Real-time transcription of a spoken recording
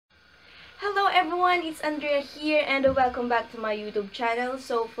Hello everyone! It's Andrea here and welcome back to my YouTube channel.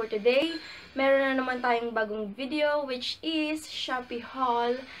 So for today, meron na naman tayong bagong video which is Shopee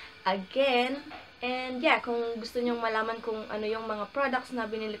haul again. And yeah, kung gusto nyong malaman kung ano yung mga products na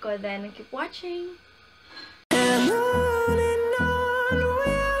binili ko, then keep watching!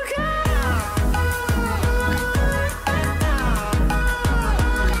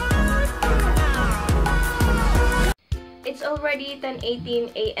 It's already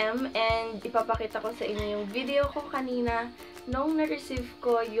 10:18 AM and ipapakita ko sa inyo yung video ko kanina nung na-receive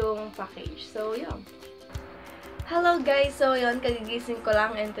ko yung package. So, yun. Hello guys! So, yun, kagigising ko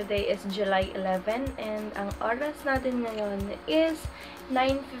lang and today is July 11 and ang oras natin ngayon is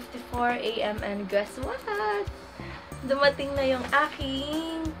 9:54 AM and guess what? Dumating na yung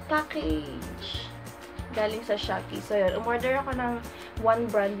aking package galing sa Shopee. So, yun, umorder ako ng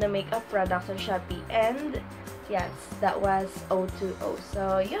one brand na makeup product sa Shopee and yes, that was O.TWO.O.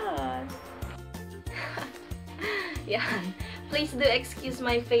 So, yan. Yan. Please do excuse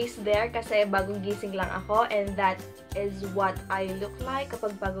my face there kasi bagong gising lang ako and that is what I look like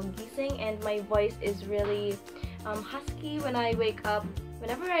kapag bagong gising and my voice is really husky when I wake up.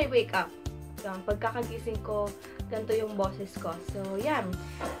 Whenever I wake up, yan, pagkakagising ko, ganito yung boses ko. So, yan.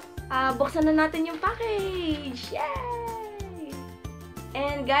 Buksan na natin yung package! Yay!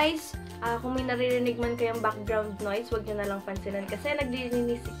 And guys, kung may naririnig man kayong background noise, huwag nyo na lang pansinin kasi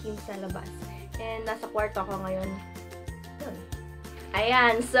naglilinis si Kim sa labas. And nasa kwarto ako ngayon. Yun.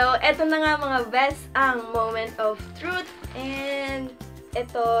 Ayan. So, eto na nga mga best ang moment of truth. And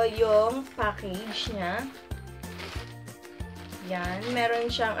ito yung package niya. Yan. Meron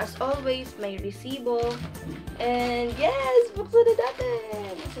siyang, as always, may resibo. And yes! Buksan na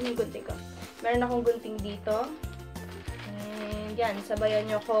natin! Saan yung gunting ko? Meron akong gunting dito. And yan. Sabayan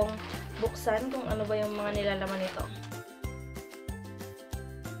nyo kung buksan kung ano ba yung mga nilalaman nito.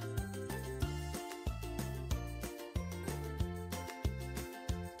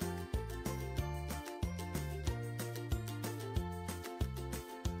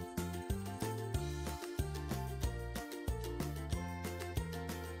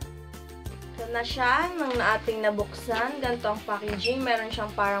 So na siya nang ating nabuksan. Ganito ang packaging. Meron siyang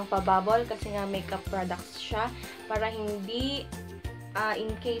parang pabubble kasi nga makeup products siya para hindi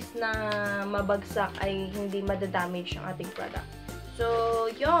in case na mabagsak ay hindi madadamage ang ating product. So,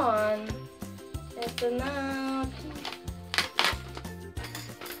 yon. Ito na.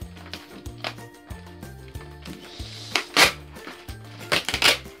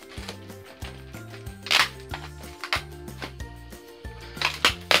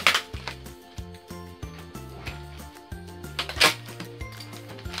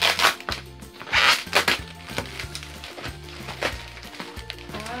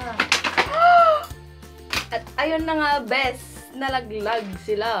 At ayun na nga, best, nalaglag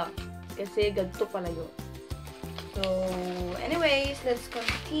sila. Kasi ganito pala yun. So, anyways, let's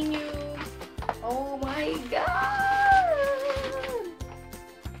continue. Oh my God!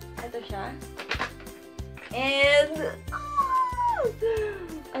 Ito siya. And,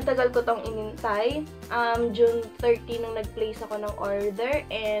 ang tagal ko tong inintay. June 30 nung nag-place ako ng order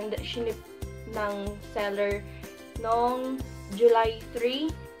and shinip ng seller nung July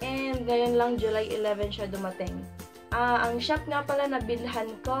 3. And ngayon lang, July 11 siya dumating. Ang shop nga pala na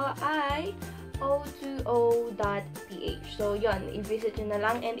bilhan ko ay O.TWO.O.ph. So, yun. I-visit nyo na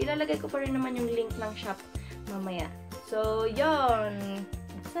lang. And ilalagay ko pa rin naman yung link ng shop mamaya. So, yun.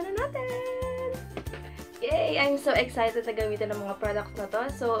 Buksan na natin! Yay! I'm so excited na gamitin ng mga products na to.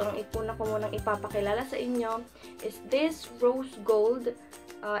 So, ang una ko munang ipapakilala sa inyo is this Rose Gold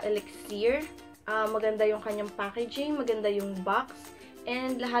Elixir. Maganda yung kanyang packaging. Maganda yung box.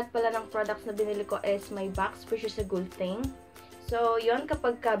 And lahat pala ng products na binili ko is may box, which is a good thing. So, yon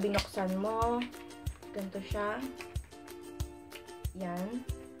kapag binuksan mo, ganito siya. Yan.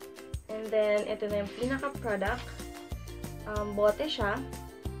 And then, ito na yung pinaka-product. Bote siya.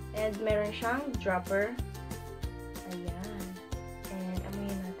 And meron siyang dropper. Ayan. And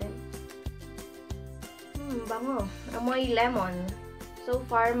amoyin natin. Bango. Amoy lemon. So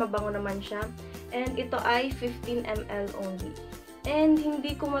far, mabango naman siya. And ito ay 15 ml only. And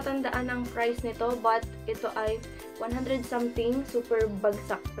hindi ko matandaan ang price nito, but ito ay 100 something, super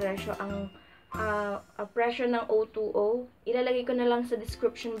bagsak presyo ang presyo ng O.TWO.O. Ilalagay ko na lang sa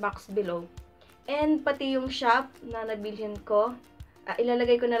description box below. And pati yung shop na nabilhin ko,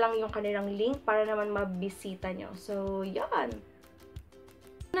 ilalagay ko na lang yung kanilang link para naman mabisita nyo. So, yan.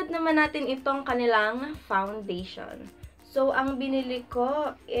 Sunod naman natin itong kanilang foundation. So, ang binili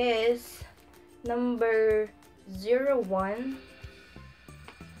ko is number 01.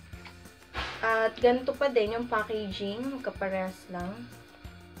 At ganito pa din yung packaging, kaparehas lang.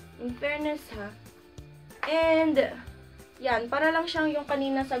 In fairness, ha. And, yan. Para lang siyang yung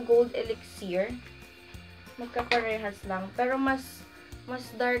kanina sa Gold Elixir. Magkaparehas lang. Pero mas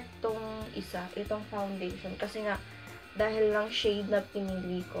dark tong isa. Itong foundation. Kasi nga, dahil lang shade na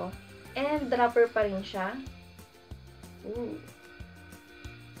pinili ko. And, dropper pa rin siya. Ooh.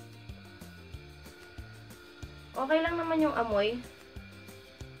 Okay lang naman yung amoy.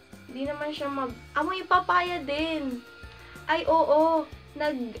 Hindi naman siya amoy papaya din. Ay, oo.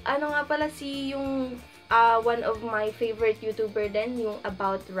 Ano nga pala yung one of my favorite YouTuber din, yung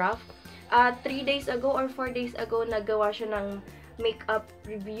About Rough. 3 days ago or 4 days ago, nagawa siya ng makeup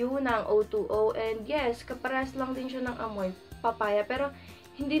review ng O.TWO.O. And yes, kaparehas lang din siya ng amoy papaya. Pero,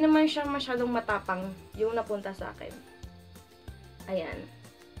 hindi naman siya masyadong matapang yung napunta sa akin. Ayan.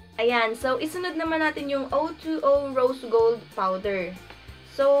 Ayan. So, isunod naman natin yung O.TWO.O Rose Gold Powder.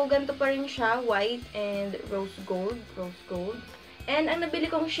 So, ganito pa rin siya. White and rose gold. Rose gold. And, ang nabili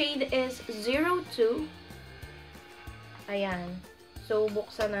kong shade is 02. Ayan. So,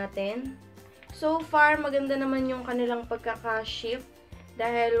 buksan natin. So far, maganda naman yung kanilang pagkaka-ship.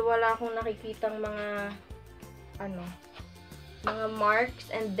 Dahil wala akong nakikitang mga, mga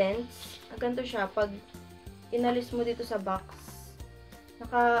marks and dents. Ganito siya. Pag inalis mo dito sa box,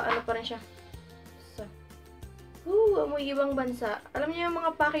 pa rin siya. Amoy ibang bansa. Alam niyo yung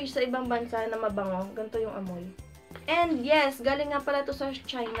mga package sa ibang bansa na mabango, ganito yung amoy. And yes, galing nga pala to sa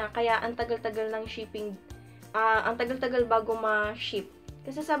China, kaya ang tagal-tagal ng shipping, ang tagal-tagal bago ma-ship.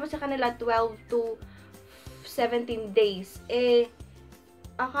 Kasi sabi sa kanila 12 to 17 days.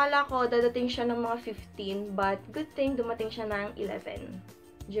 Akala ko dadating siya ng mga 15, but good thing dumating siya ng 11.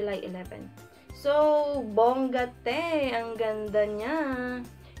 July 11. So, bonggate, ang ganda niya.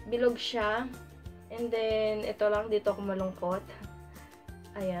 Bilog siya. And then, ito lang, dito ako malungkot.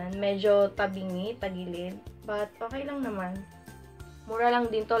 Ayan, medyo tabingi, tagilid. But, okay lang naman. Mura lang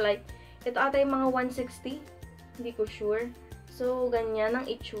din to. Like, ito ata yung mga 160. Hindi ko sure. So, ganyan ang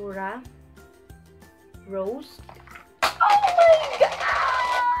itsura. Rose. Oh my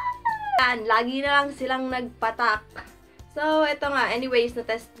God! Ayan, lagi na lang silang nagpatak. So, ito nga. Anyways,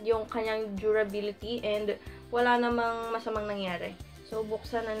 na-test yung kanyang durability and wala namang masamang nangyari. So,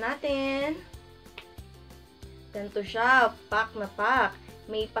 buksan na natin. Ganito siya, pack na pack.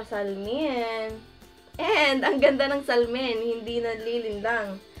 May pasalmin. And, ang ganda ng salmin, hindi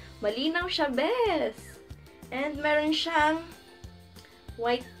nalilindang. Malinaw siya, bes. And, meron siyang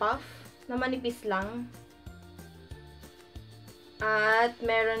white puff na manipis lang. At,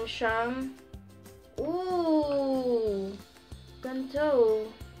 meron siyang ganito.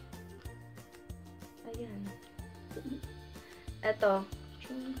 Ayan. Eto.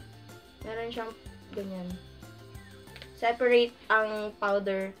 Meron siyang ganyan. Separate ang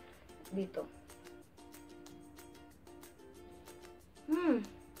powder dito.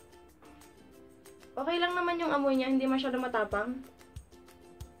 Okay lang naman yung amoy niya. Hindi masyado matapang.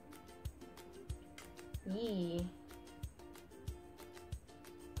 Yee.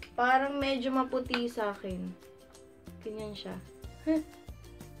 Parang medyo maputi sa akin. Ganyan siya.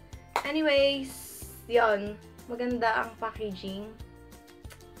 Anyways, yun. Maganda ang packaging.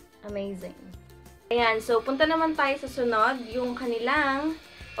 Amazing. Ayan, so punta naman tayo sa sunod, yung kanilang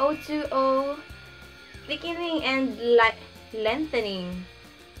O.TWO.O Thickening and Lengthening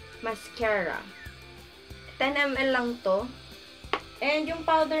Mascara. 10 ml lang to. And yung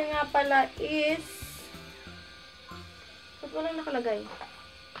powder nga pala is, ba't walang nakalagay?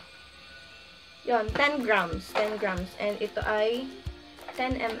 Yun, 10 grams. 10 grams. And ito ay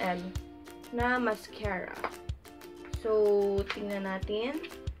 10 ml na mascara. So, tingnan natin.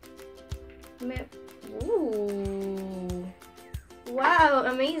 Wow!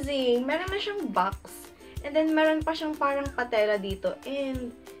 Amazing! Meron na siyang box. And then, meron pa siyang parang patela dito.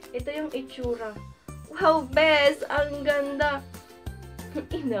 And, ito yung itsura. Wow, bes! Ang ganda!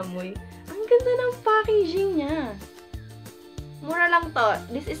 Inamoy. Ang ganda ng packaging niya. Mura lang to.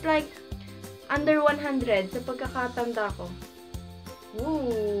 This is like under 100 sa pagkakatanda ko.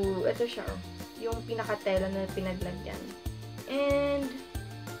 Woo! Ito siya. Yung pinakatela na pinaglagyan. And,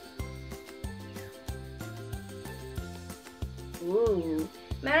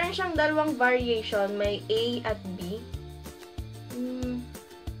 meron siyang dalawang variation. May A at B.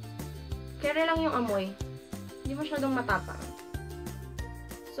 Kere lang yung amoy. Hindi masyadong matapang.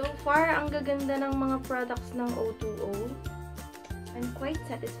 So far, ang gaganda ng mga products ng O.TWO.O. I'm quite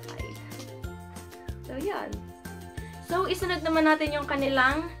satisfied. So, yan. So, isunod naman natin yung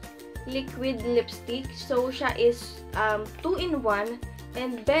kanilang liquid lipstick. So, siya is 2-in-1.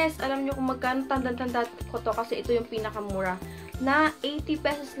 And best, alam nyo kung magkano tanda-tanda ko to kasi ito yung pinakamura. Na 80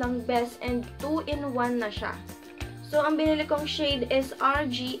 pesos lang best and 2-in-1 na siya. So, ang binili kong shade is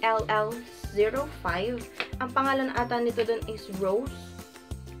RGLL05. Ang pangalan ata nito dun is Rose.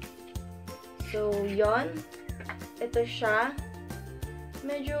 So, yon. Ito siya.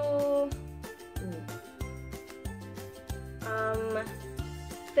 Medyo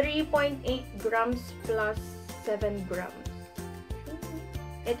 3.8 grams plus 7 grams.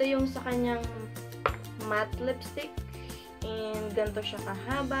 Ito yung sa kanyang matte lipstick. And ganito siya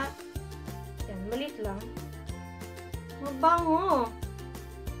kahaba. Yan, maliit lang. Mabango.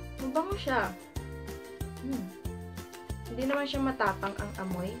 Mabango siya. Hindi naman siya matapang ang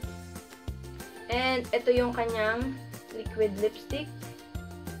amoy. And ito yung kanyang liquid lipstick.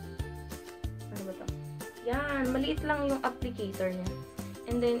 Ano ba ito? Yan, maliit lang yung applicator niya.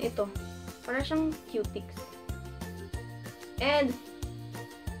 And then ito, para siyang cutics. And,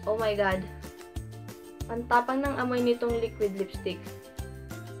 oh my god, ang tapang ng amoy nitong liquid lipstick.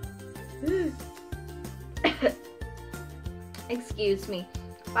 Excuse me.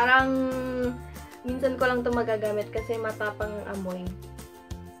 Parang, minsan ko lang ito magagamit kasi matapang ang amoy.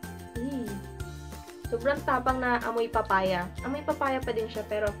 Sobrang tapang na amoy papaya. Amoy papaya pa din siya,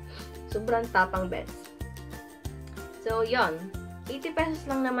 pero sobrang tapang, best. So, yon. 80 pesos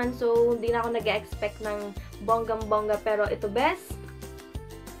lang naman, so hindi na ako nag-expect ng bonggang-bongga, pero ito, best.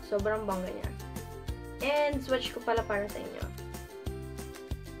 Sobrang bongga niya. And, swatch ko pala para sa inyo.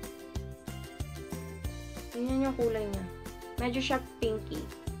 Tingnan yung kulay niya. Medyo siya pinky.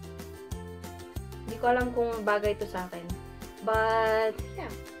 Hindi ko alam kung bagay ito sa akin. But,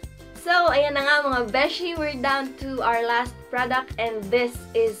 yeah. So, ayan na nga mga beshi, we're down to our last product and this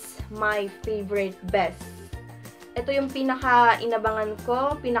is my favorite best. Ito yung pinaka-inabangan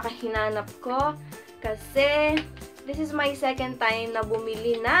ko, pinaka-hinanap ko kasi this is my second time na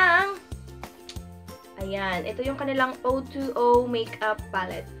bumili ng ayan, ito yung kanilang O.TWO.O makeup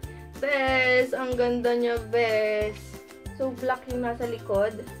palette. Best! Ang ganda niya, best! So, black yung nasa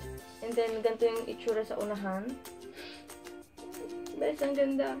likod and then ganito yung itsura sa unahan. Best, ang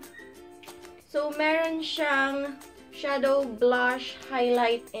ganda! So, meron siyang shadow, blush,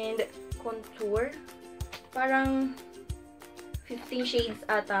 highlight, and contour. Parang 15 shades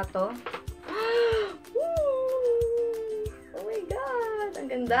ata to. Oh my god!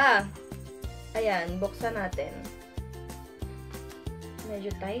 Ang ganda! Ayan, buksan natin.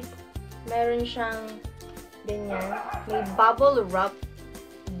 Medyo tight. Meron siyang ganyan. May bubble wrap.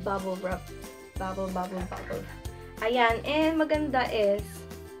 Bubble wrap. Bubble. Ayan, and maganda is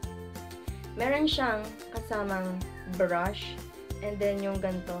meron siyang kasamang brush and then yung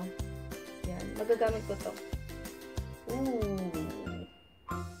ganito. Yan. Magagamit ko to. Ooh.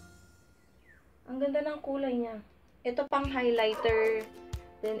 Ang ganda ng kulay niya. Ito pang highlighter.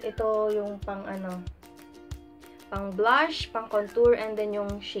 Then ito yung pang pang blush, pang contour, and then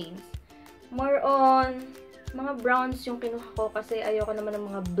yung shades. More on mga browns yung kinuha ko kasi ayoko naman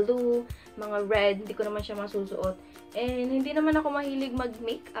ng mga blue, mga red. Hindi ko naman siya masusuot. And hindi naman ako mahilig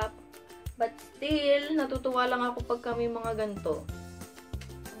mag-makeup. But still, natutuwa lang ako pag kami mga ganito.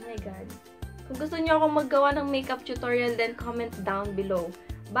 Oh my god. Kung gusto niyo akong maggawa ng makeup tutorial, then comment down below.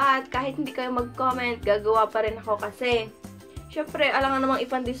 But, kahit hindi kayo mag-comment, gagawa pa rin ako kasi, syempre, alangan namang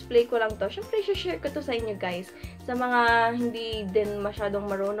ipan-display ko lang to. Syempre, share ko to sa inyo, guys. Sa mga hindi din masyadong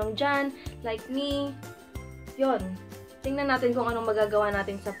marunong dyan, like me. Yon. Tingnan natin kung anong magagawa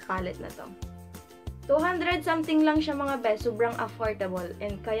natin sa palette na to. 200 something lang siya mga best. Sobrang affordable.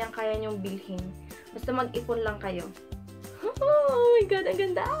 And kayang-kaya nyong bilhin. Basta mag-ipon lang kayo. Oh my god, ang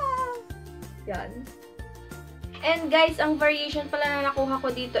ganda! Yan. And guys, ang variation pala na nakuha ko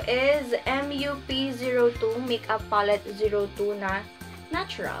dito is MUP02 Makeup Palette 02 na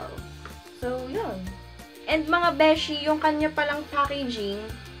natural. So, yun. And mga beshi, yung kanya palang packaging,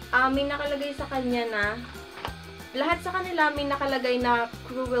 may nakalagay sa kanya na lahat sa kanila may nakalagay na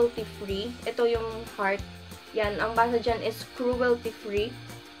cruelty-free. Ito yung heart. Yan, ang basa dyan is cruelty-free.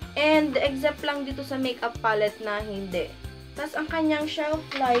 And except lang dito sa makeup palette na hindi. Tapos ang kanyang shelf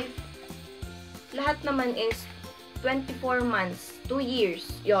life, lahat naman is 24 months, 2 years.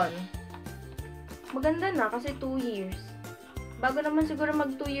 Yon. Maganda na kasi 2 years. Bago naman siguro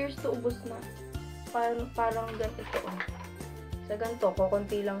mag 2 years to ubos na. Parang ganito. Sa ganito,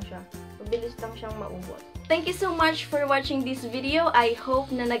 kukunti lang siya. Mabilis lang siyang maubos. Thank you so much for watching this video. I hope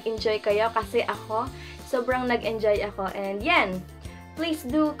na nag-enjoy kayo kasi ako, sobrang nag-enjoy ako. And yan, please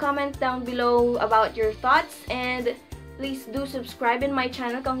do comment down below about your thoughts and please do subscribe in my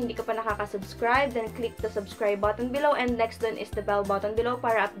channel kung hindi ka pa nakaka-subscribe. Then click the subscribe button below and next dun is the bell button below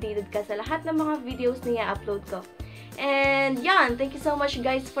para updated ka sa lahat ng mga videos na i-upload ko. And yan, thank you so much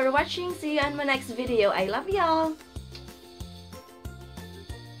guys for watching. See you on my next video. I love y'all!